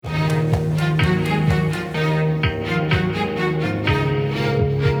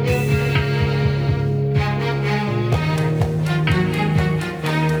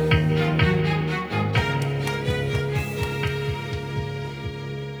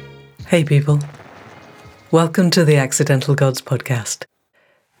Hey people, welcome to the Accidental Gods podcast,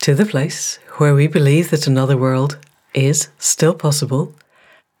 to the place where we believe that another world is still possible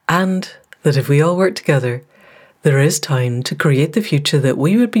and that if we all work together, there is time to create the future that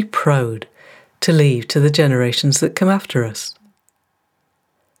we would be proud to leave to the generations that come after us.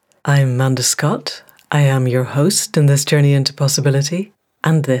 I'm Amanda Scott, I am your host in this journey into possibility,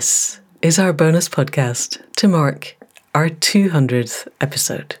 and this is our bonus podcast to mark our 200th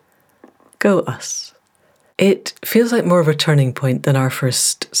episode. Go us. It feels like more of a turning point than our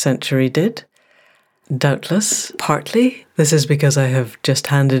first century did. Doubtless, partly, this is because I have just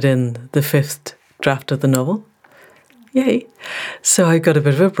handed in the 5th draft of the novel. Yay! So I got a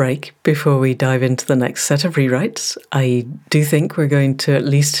bit of a break before we dive into the next set of rewrites. I do think we're going to at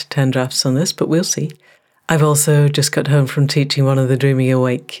least 10 drafts on this, but we'll see. I've also just got home from teaching one of the Dreaming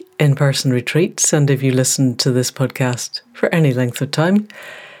Awake in-person retreats, and if you listen to this podcast for any length of time,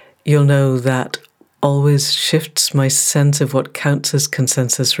 you'll know that always shifts my sense of what counts as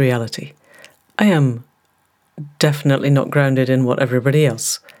consensus reality. I am definitely not grounded in what everybody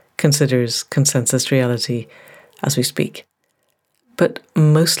else considers consensus reality as we speak. But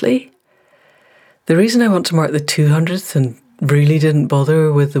mostly, the reason I want to mark the 200th and really didn't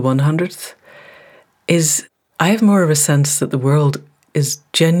bother with the 100th is I have more of a sense that the world is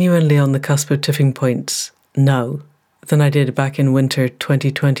genuinely on the cusp of tipping points now than I did back in winter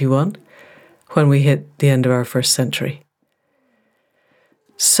 2021 when we hit the end of our first century.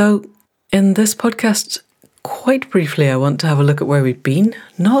 So in this podcast, quite briefly, I want to have a look at where we've been,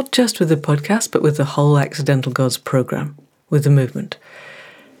 not just with the podcast, but with the whole Accidental Gods program, with the movement,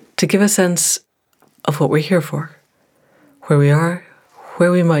 to give a sense of what we're here for, where we are,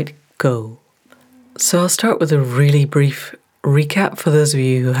 where we might go. So I'll start with a really brief recap for those of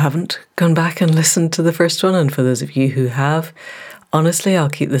you who haven't gone back and listened to the first one, and for those of you who have, honestly, I'll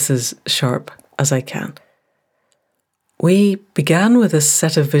keep this as sharp as I can. We began with a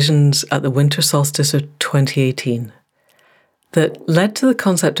set of visions at the winter solstice of 2018 that led to the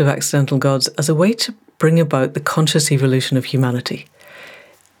concept of Accidental Gods as a way to bring about the conscious evolution of humanity.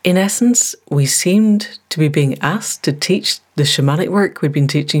 In essence, we seemed to be being asked to teach the shamanic work we'd been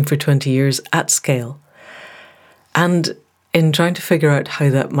teaching for 20 years at scale. And in trying to figure out how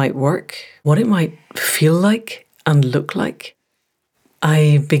that might work, what it might feel like and look like,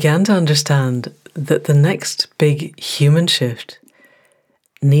 I began to understand that the next big human shift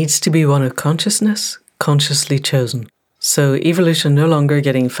needs to be one of consciousness, consciously chosen. So evolution no longer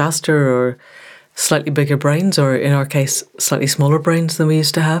getting faster or slightly bigger brains, or in our case, slightly smaller brains than we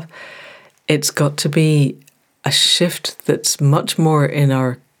used to have. It's got to be a shift that's much more in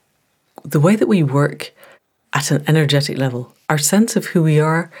the way that we work at an energetic level, our sense of who we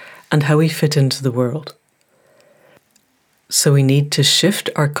are and how we fit into the world. So we need to shift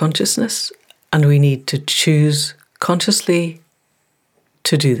our consciousness, and we need to choose consciously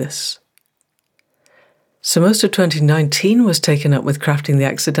to do this. So most of 2019 was taken up with crafting the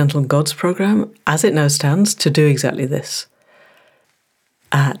Accidental Gods program, as it now stands, to do exactly this.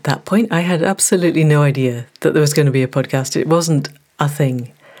 At that point, I had absolutely no idea that there was going to be a podcast. It wasn't a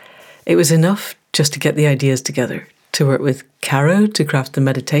thing. It was enough just to get the ideas together, to work with Caro to craft the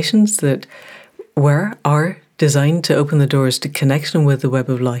meditations that are designed to open the doors to connection with the web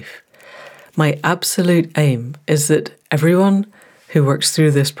of life. My absolute aim is that everyone who works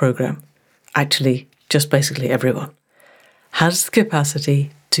through this program, actually just basically everyone, has the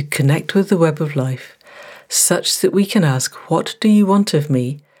capacity to connect with the web of life such that we can ask, what do you want of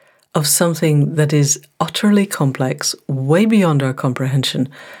me, of something that is utterly complex, way beyond our comprehension,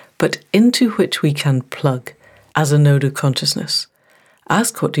 but into which we can plug as a node of consciousness.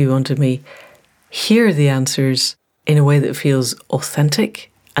 Ask, what do you want of me? Hear the answers in a way that feels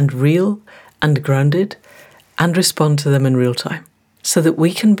authentic and real and grounded, and respond to them in real time, so that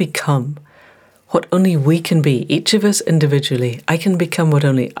we can become what only we can be, each of us individually. I can become what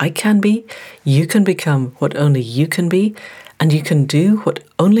only I can be, you can become what only you can be, and you can do what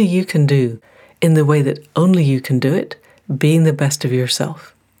only you can do in the way that only you can do it, being the best of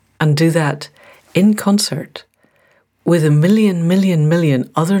yourself. And do that in concert with a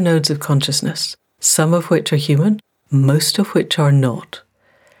million other nodes of consciousness, some of which are human, most of which are not.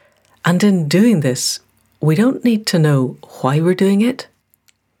 And in doing this, we don't need to know why we're doing it,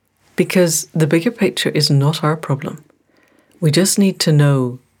 because the bigger picture is not our problem. We just need to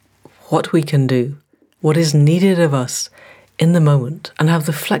know what we can do, what is needed of us in the moment, and have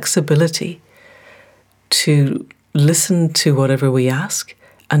the flexibility to listen to whatever we ask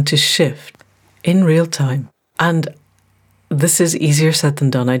and to shift in real time. And this is easier said than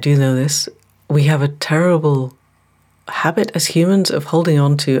done. I do know this. We have a terrible habit as humans of holding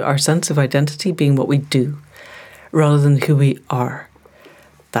on to our sense of identity being what we do rather than who we are.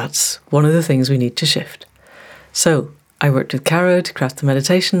 That's one of the things we need to shift. So I worked with Caro to craft the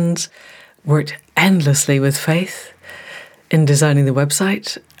meditations, worked endlessly with Faith in designing the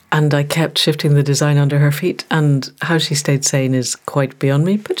website, and I kept shifting the design under her feet, and how she stayed sane is quite beyond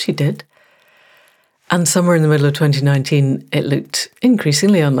me, but she did. And somewhere in the middle of 2019, it looked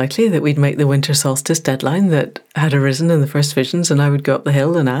increasingly unlikely that we'd make the winter solstice deadline that had arisen in the first visions, and I would go up the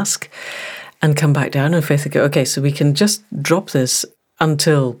hill and ask and come back down, and Faith would go, okay, so we can just drop this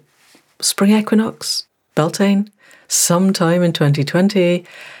until spring equinox, Beltane, sometime in 2020,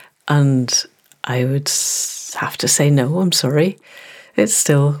 and I would have to say no, I'm sorry. It's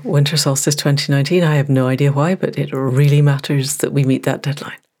still winter solstice 2019. I have no idea why, but it really matters that we meet that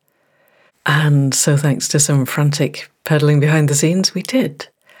deadline. And so thanks to some frantic peddling behind the scenes, we did.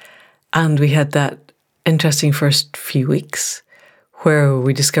 And we had that interesting first few weeks where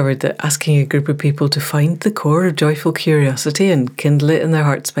we discovered that asking a group of people to find the core of joyful curiosity and kindle it in their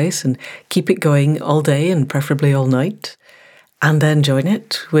heart space and keep it going all day and preferably all night, and then join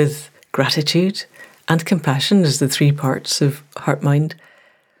it with gratitude and compassion as the three parts of heart-mind,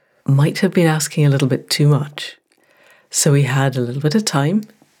 might have been asking a little bit too much. So we had a little bit of time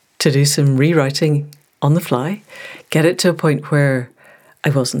to do some rewriting on the fly, get it to a point where I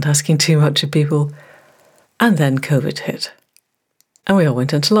wasn't asking too much of people, and then COVID hit. And we all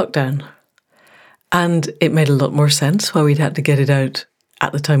went into lockdown. And it made a lot more sense why we'd had to get it out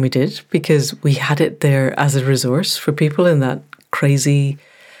at the time we did, because we had it there as a resource for people in that crazy,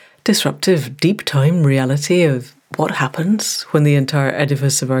 disruptive, deep time reality of what happens when the entire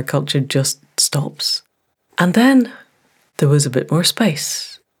edifice of our culture just stops. And then there was a bit more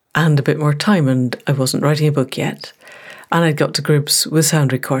space and a bit more time, and I wasn't writing a book yet. And I'd got to groups with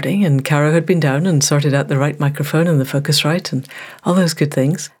sound recording, and Caro had been down and sorted out the right microphone and the Focusrite and all those good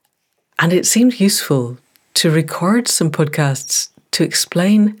things. And it seemed useful to record some podcasts to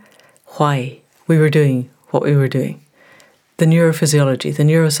explain why we were doing what we were doing. The neurophysiology, the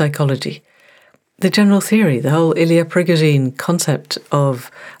neuropsychology, the general theory, the whole Ilya Prigogine concept of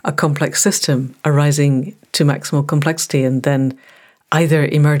a complex system arising to maximal complexity and then either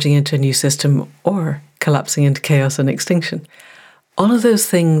emerging into a new system or collapsing into chaos and extinction. All of those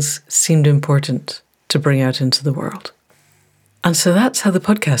things seemed important to bring out into the world. And so that's how the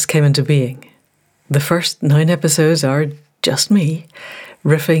podcast came into being. The first 9 episodes are just me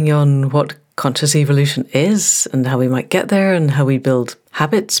riffing on what conscious evolution is and how we might get there and how we build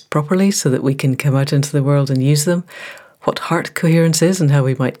habits properly so that we can come out into the world and use them, what heart coherence is and how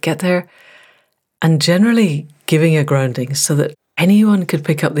we might get there, and generally giving a grounding so that anyone could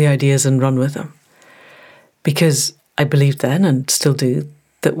pick up the ideas and run with them. Because I believed then, and still do,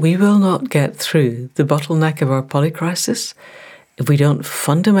 that we will not get through the bottleneck of our polycrisis if we don't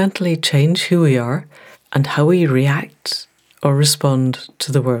fundamentally change who we are and how we react or respond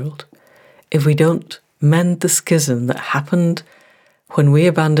to the world. If we don't mend the schism that happened when we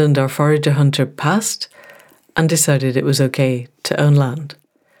abandoned our forager-hunter past and decided it was okay to own land.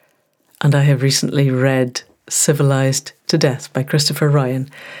 And I have recently read Civilized to Death by Christopher Ryan,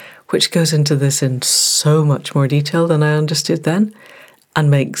 which goes into this in so much more detail than I understood then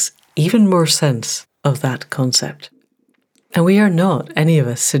and makes even more sense of that concept. And we are not, any of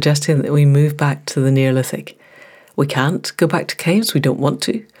us, suggesting that we move back to the Neolithic. We can't go back to caves, we don't want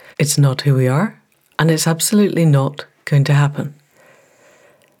to. It's not who we are, and it's absolutely not going to happen.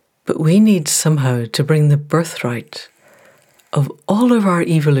 But we need somehow to bring the birthright of all of our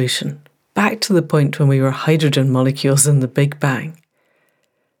evolution back to the point when we were hydrogen molecules in the Big Bang.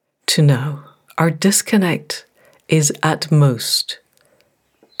 To now, our disconnect is at most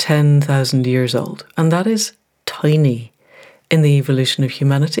 10,000 years old, and that is tiny in the evolution of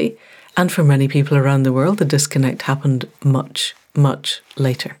humanity. And for many people around the world, the disconnect happened much, much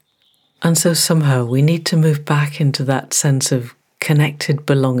later. And so somehow we need to move back into that sense of connected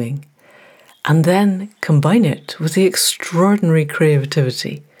belonging and then combine it with the extraordinary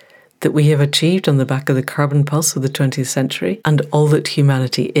creativity that we have achieved on the back of the carbon pulse of the 20th century and all that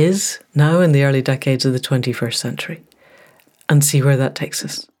humanity is now in the early decades of the 21st century, and see where that takes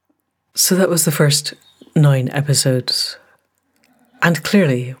us. So that was the first 9 episodes. And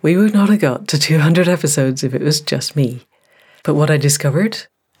clearly, we would not have got to 200 episodes if it was just me. But what I discovered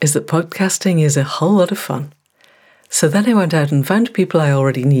is that podcasting is a whole lot of fun. So then I went out and found people I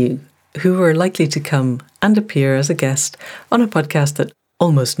already knew who were likely to come and appear as a guest on a podcast that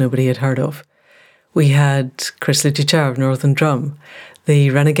almost nobody had heard of. We had Chris Lucichar of Northern Drum,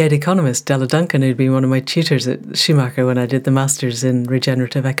 the renegade economist Della Duncan, who'd been one of my tutors at Schumacher when I did the Masters in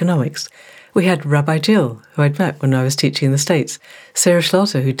Regenerative Economics. We had Rabbi Jill, who I'd met when I was teaching in the States, Sarah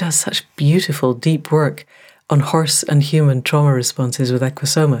Schlotter, who does such beautiful, deep work on horse and human trauma responses with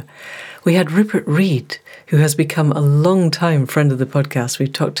Equisoma. We had Rupert Reed, who has become a long-time friend of the podcast.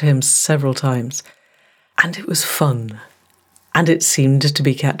 We've talked to him several times. And it was fun. And it seemed to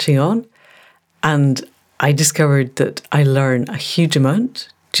be catching on. And I discovered that I learn a huge amount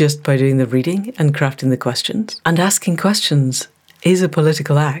just by doing the reading and crafting the questions. And asking questions is a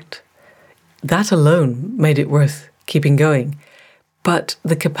political act. That alone made it worth keeping going. But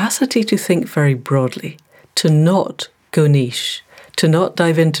the capacity to think very broadly, to not go niche, to not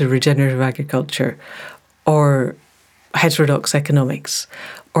dive into regenerative agriculture or heterodox economics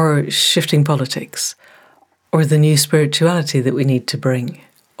or shifting politics or the new spirituality that we need to bring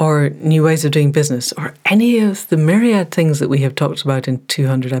or new ways of doing business or any of the myriad things that we have talked about in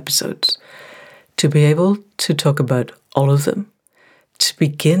 200 episodes, to be able to talk about all of them, to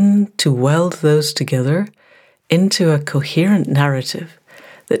begin to weld those together into a coherent narrative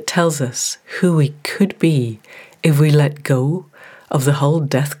that tells us who we could be if we let go of the whole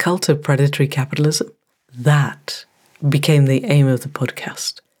death cult of predatory capitalism. That became the aim of the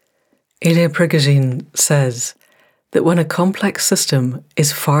podcast. Ilya Prigogine says that when a complex system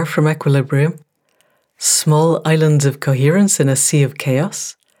is far from equilibrium, small islands of coherence in a sea of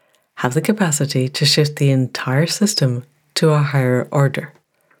chaos have the capacity to shift the entire system to a higher order.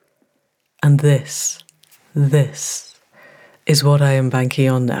 And this is what I am banking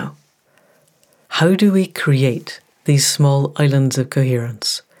on now. How do we create these small islands of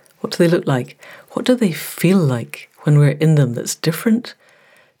coherence? What do they look like? What do they feel like when we're in them that's different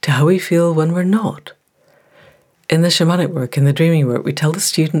to how we feel when we're not? In the shamanic work, in the dreaming work, we tell the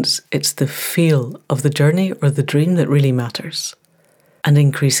students it's the feel of the journey or the dream that really matters. And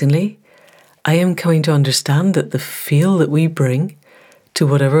increasingly, I am coming to understand that the feel that we bring to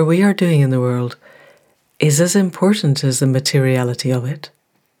whatever we are doing in the world is as important as the materiality of it.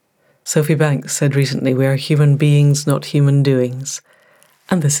 Sophie Banks said recently, we are human beings, not human doings.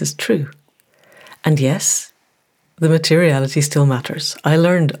 And this is true. And yes, the materiality still matters. I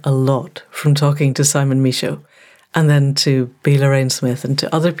learned a lot from talking to Simon Michaud and then to B. Lorraine Smith and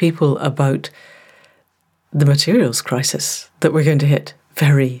to other people about the materials crisis that we're going to hit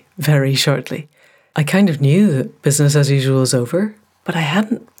very, very shortly. I kind of knew that business as usual was over, but I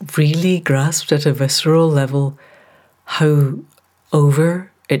hadn't really grasped at a visceral level how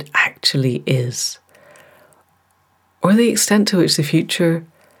over it actually is, or the extent to which the future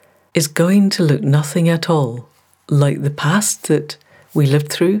is going to look nothing at all like the past that we lived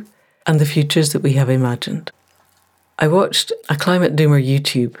through and the futures that we have imagined. I watched a climate doomer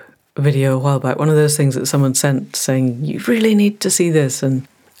YouTube video a while back, one of those things that someone sent saying, you really need to see this, and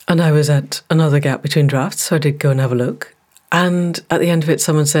I was at another gap between drafts, so I did go and have a look. And at the end of it,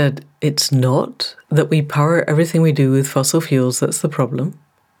 someone said, it's not that we power everything we do with fossil fuels that's the problem,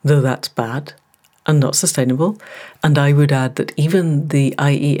 though that's bad and not sustainable. And I would add that even the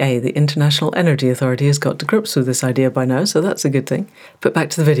IEA, the International Energy Authority, has got to grips with this idea by now, so that's a good thing. But back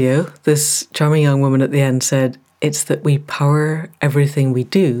to the video, this charming young woman at the end said, it's that we power everything we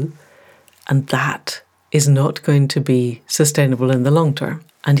do, and that is not going to be sustainable in the long term.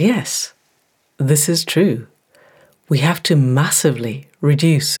 And yes, this is true. We have to massively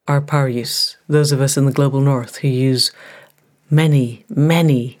reduce our power use, those of us in the global north who use many,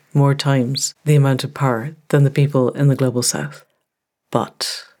 many more times the amount of power than the people in the global south.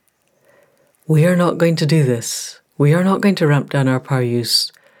 But we are not going to do this. We are not going to ramp down our power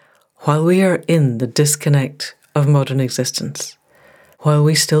use while we are in the disconnect of modern existence, while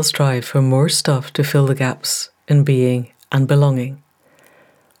we still strive for more stuff to fill the gaps in being and belonging,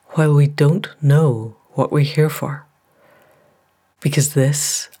 while we don't know what we're here for. Because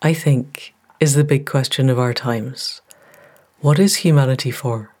this, I think, is the big question of our times. What is humanity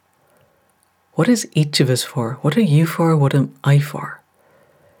for? What is each of us for? What are you for? What am I for?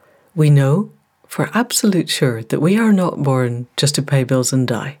 We know for absolute sure that we are not born just to pay bills and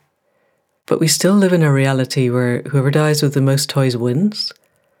die. But we still live in a reality where whoever dies with the most toys wins.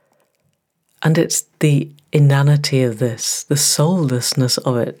 And it's the inanity of this, the soullessness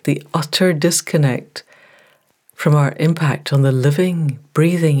of it, the utter disconnect from our impact on the living,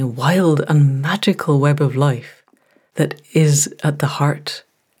 breathing, wild and magical web of life that is at the heart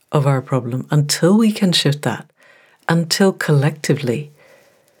of our problem. Until we can shift that, until collectively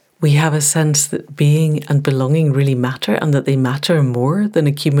we have a sense that being and belonging really matter and that they matter more than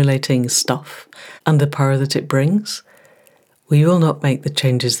accumulating stuff and the power that it brings, we will not make the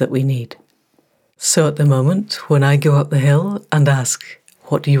changes that we need. So at the moment, when I go up the hill and ask,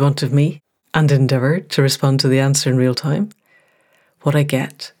 what do you want of me? And endeavour to respond to the answer in real time, what I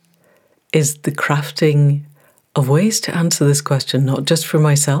get is the crafting of ways to answer this question, not just for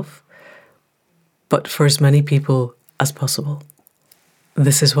myself, but for as many people as possible.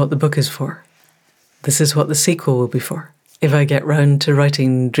 This is what the book is for. This is what the sequel will be for. If I get round to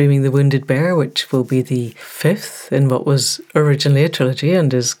writing Dreaming the Wounded Bear, which will be the 5th in what was originally a trilogy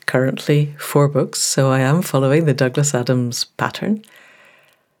and is currently 4 books, so I am following the Douglas Adams pattern,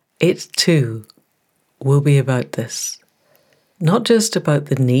 it too will be about this. Not just about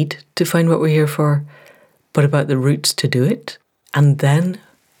the need to find what we're here for, but about the routes to do it, and then,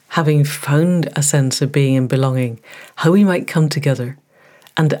 having found a sense of being and belonging, how we might come together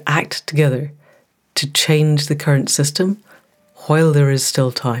and act together to change the current system while there is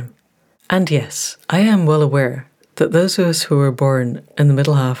still time. And yes, I am well aware that those of us who were born in the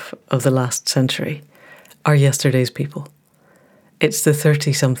middle half of the last century are yesterday's people. It's the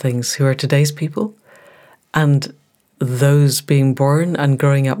 30-somethings who are today's people, and those being born and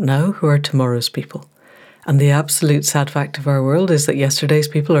growing up now who are tomorrow's people. And the absolute sad fact of our world is that yesterday's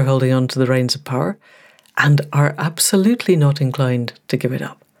people are holding on to the reins of power and are absolutely not inclined to give it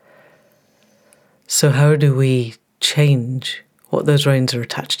up. So how do we change what those reins are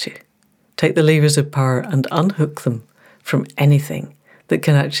attached to? Take the levers of power and unhook them from anything that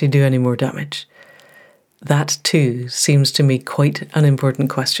can actually do any more damage. That too seems to me quite an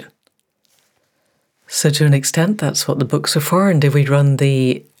important question. So to an extent, that's what the books are for. And if we run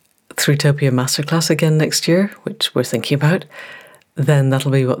the Throughtopia Masterclass again next year, which we're thinking about, then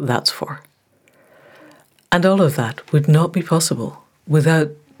that'll be what that's for. And all of that would not be possible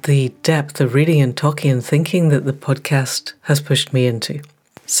without the depth of reading and talking and thinking that the podcast has pushed me into.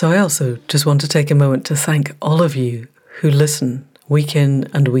 So I also just want to take a moment to thank all of you who listen week in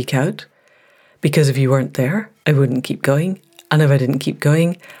and week out, because if you weren't there, I wouldn't keep going. And if I didn't keep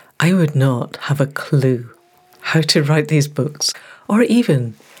going, I would not have a clue how to write these books or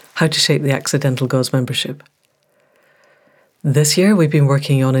even how to shape the Accidental Gods membership. This year we've been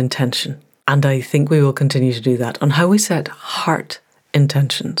working on intention, and I think we will continue to do that, on how we set heart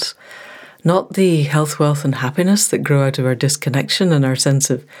intentions. Not the health, wealth and happiness that grow out of our disconnection and our sense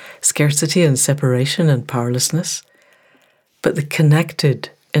of scarcity and separation and powerlessness, but the connected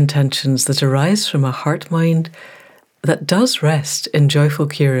intentions that arise from a heart-mind that does rest in joyful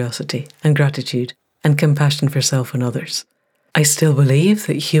curiosity and gratitude and compassion for self and others. I still believe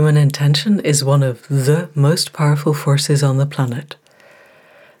that human intention is one of the most powerful forces on the planet.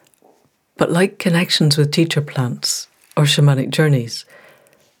 But like connections with teacher plants or shamanic journeys,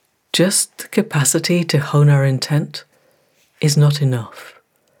 just the capacity to hone our intent is not enough.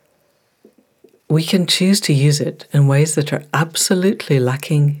 We can choose to use it in ways that are absolutely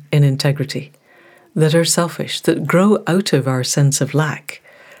lacking in integrity, that are selfish, that grow out of our sense of lack,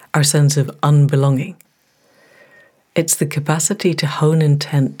 our sense of unbelonging. It's the capacity to hone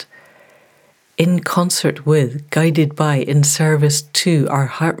intent in concert with, guided by, in service to our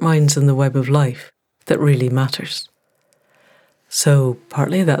heart minds and the web of life that really matters. So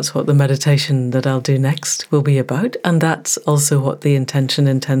partly that's what the meditation that I'll do next will be about, and that's also what the intention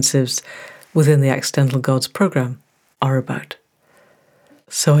intensives within the Accidental Gods program are about.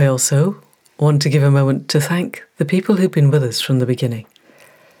 So I also want to give a moment to thank the people who've been with us from the beginning.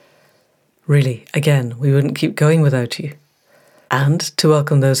 Really, again, we wouldn't keep going without you. And to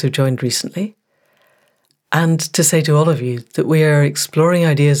welcome those who joined recently. And to say to all of you that we are exploring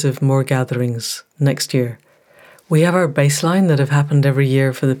ideas of more gatherings next year. We have our baseline that have happened every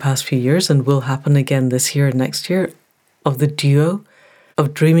year for the past few years and will happen again this year and next year, of the duo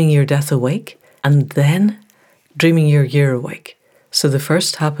of dreaming your death awake and then dreaming your year awake. So the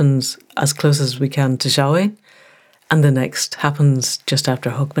first happens as close as we can to Samhain, and the next happens just after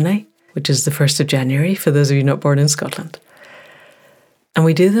Hogmanay, which is the 1st of January for those of you not born in Scotland. And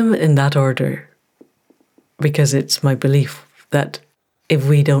we do them in that order because it's my belief that if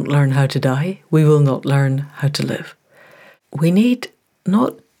we don't learn how to die, we will not learn how to live. We need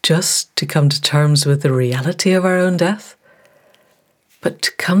not just to come to terms with the reality of our own death, but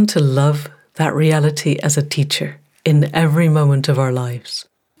to come to love that reality as a teacher in every moment of our lives.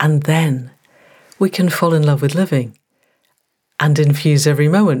 And then we can fall in love with living and infuse every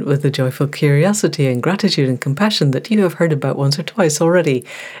moment with the joyful curiosity and gratitude and compassion that you have heard about once or twice already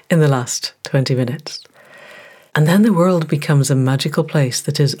in the last 20 minutes. And then the world becomes a magical place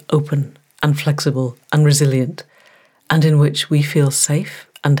that is open and flexible and resilient, and in which we feel safe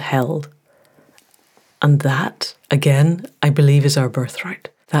and held. And that, again, I believe is our birthright.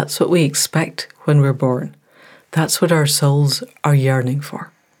 That's what we expect when we're born. That's what our souls are yearning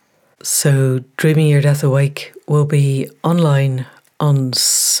for. So Dreaming Your Death Awake will be online on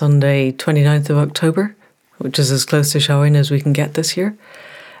Sunday 29th of October, which is as close to Samhain as we can get this year.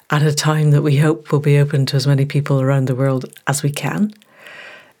 at a time that we hope will be open to as many people around the world as we can.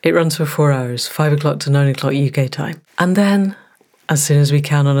 It runs for 4 hours, 5 o'clock to 9 o'clock UK time. And then, as soon as we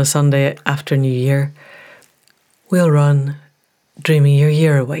can on a Sunday after New Year, we'll run Dreaming Your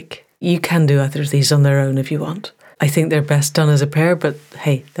Year Awake. You can do either of these on their own if you want. I think they're best done as a pair, but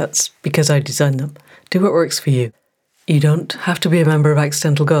hey, that's because I designed them. Do what works for you. You don't have to be a member of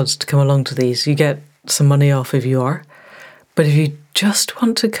Accidental Gods to come along to these. You get some money off if you are. But if you just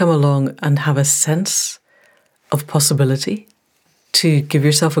want to come along and have a sense of possibility, to give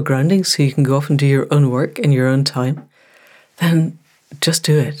yourself a grounding so you can go off and do your own work in your own time, then just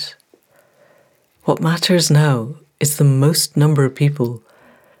do it. What matters now is the most number of people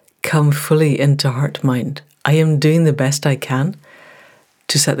come fully into heart-mind. I am doing the best I can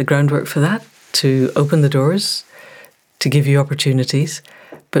to set the groundwork for that, to open the doors, to give you opportunities,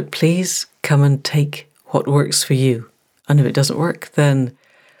 but please come and take what works for you. And if it doesn't work, then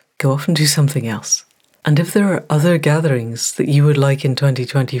go off and do something else. And if there are other gatherings that you would like in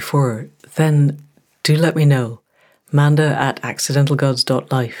 2024, then do let me know.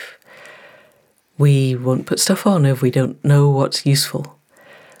 Manda@accidentalgods.life. We won't put stuff on if we don't know what's useful.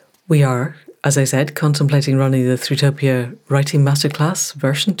 We are, as I said, contemplating running the Throughtopia Writing Masterclass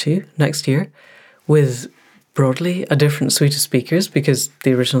version 2 next year with broadly a different suite of speakers because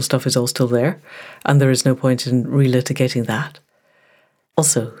the original stuff is all still there and there is no point in relitigating that.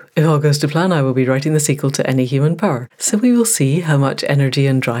 Also, if all goes to plan, I will be writing the sequel to Any Human Power, so we will see how much energy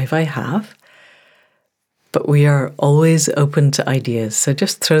and drive I have. But we are always open to ideas, so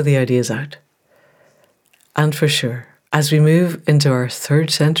just throw the ideas out. And for sure, as we move into our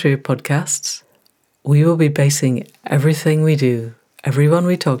 3rd century of podcasts, we will be basing everything we do, everyone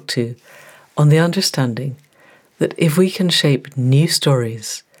we talk to, on the understanding that if we can shape new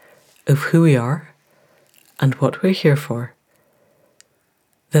stories of who we are and what we're here for,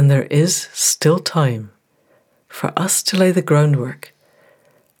 then there is still time for us to lay the groundwork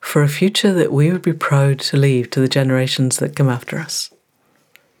for a future that we would be proud to leave to the generations that come after us.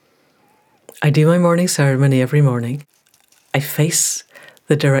 I do my morning ceremony every morning. I face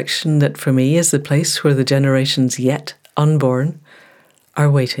the direction that for me is the place where the generations yet unborn are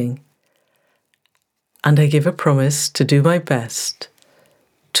waiting. And I give a promise to do my best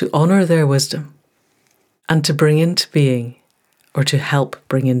to honour their wisdom and to bring into being, or to help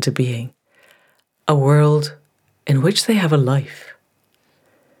bring into being, a world in which they have a life.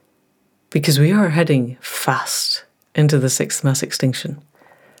 Because we are heading fast into the 6th mass extinction.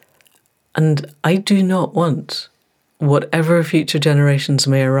 And I do not want whatever future generations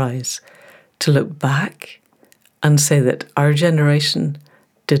may arise to look back and say that our generation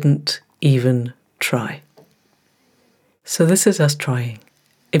didn't even try. So this is us trying.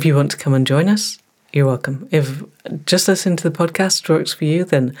 If you want to come and join us, you're welcome. If just listening to the podcast works for you,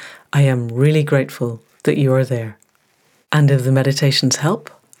 then I am really grateful that you are there. And if the meditations help,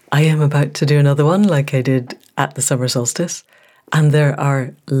 I am about to do another one like I did at the summer solstice. And there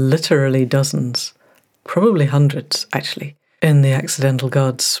are literally dozens, probably hundreds actually, in the Accidental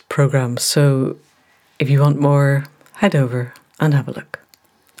Gods program. So if you want more, head over and have a look.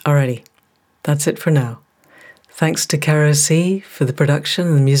 Alrighty, that's it for now. Thanks to Kara C for the production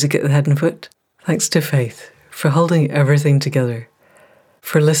and the music at the head and foot. Thanks to Faith for holding everything together,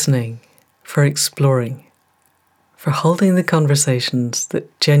 for listening, for exploring, for holding the conversations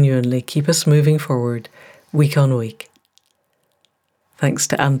that genuinely keep us moving forward week on week. Thanks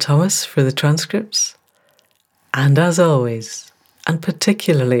to Anne Thomas for the transcripts. And as always, and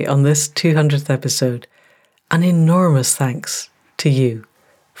particularly on this 200th episode, an enormous thanks to you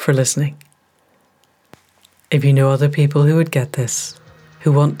for listening. If you know other people who would get this,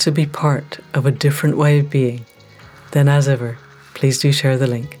 who want to be part of a different way of being, then as ever, please do share the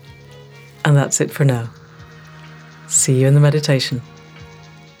link. And that's it for now. See you in the meditation.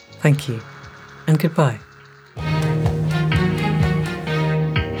 Thank you, and goodbye.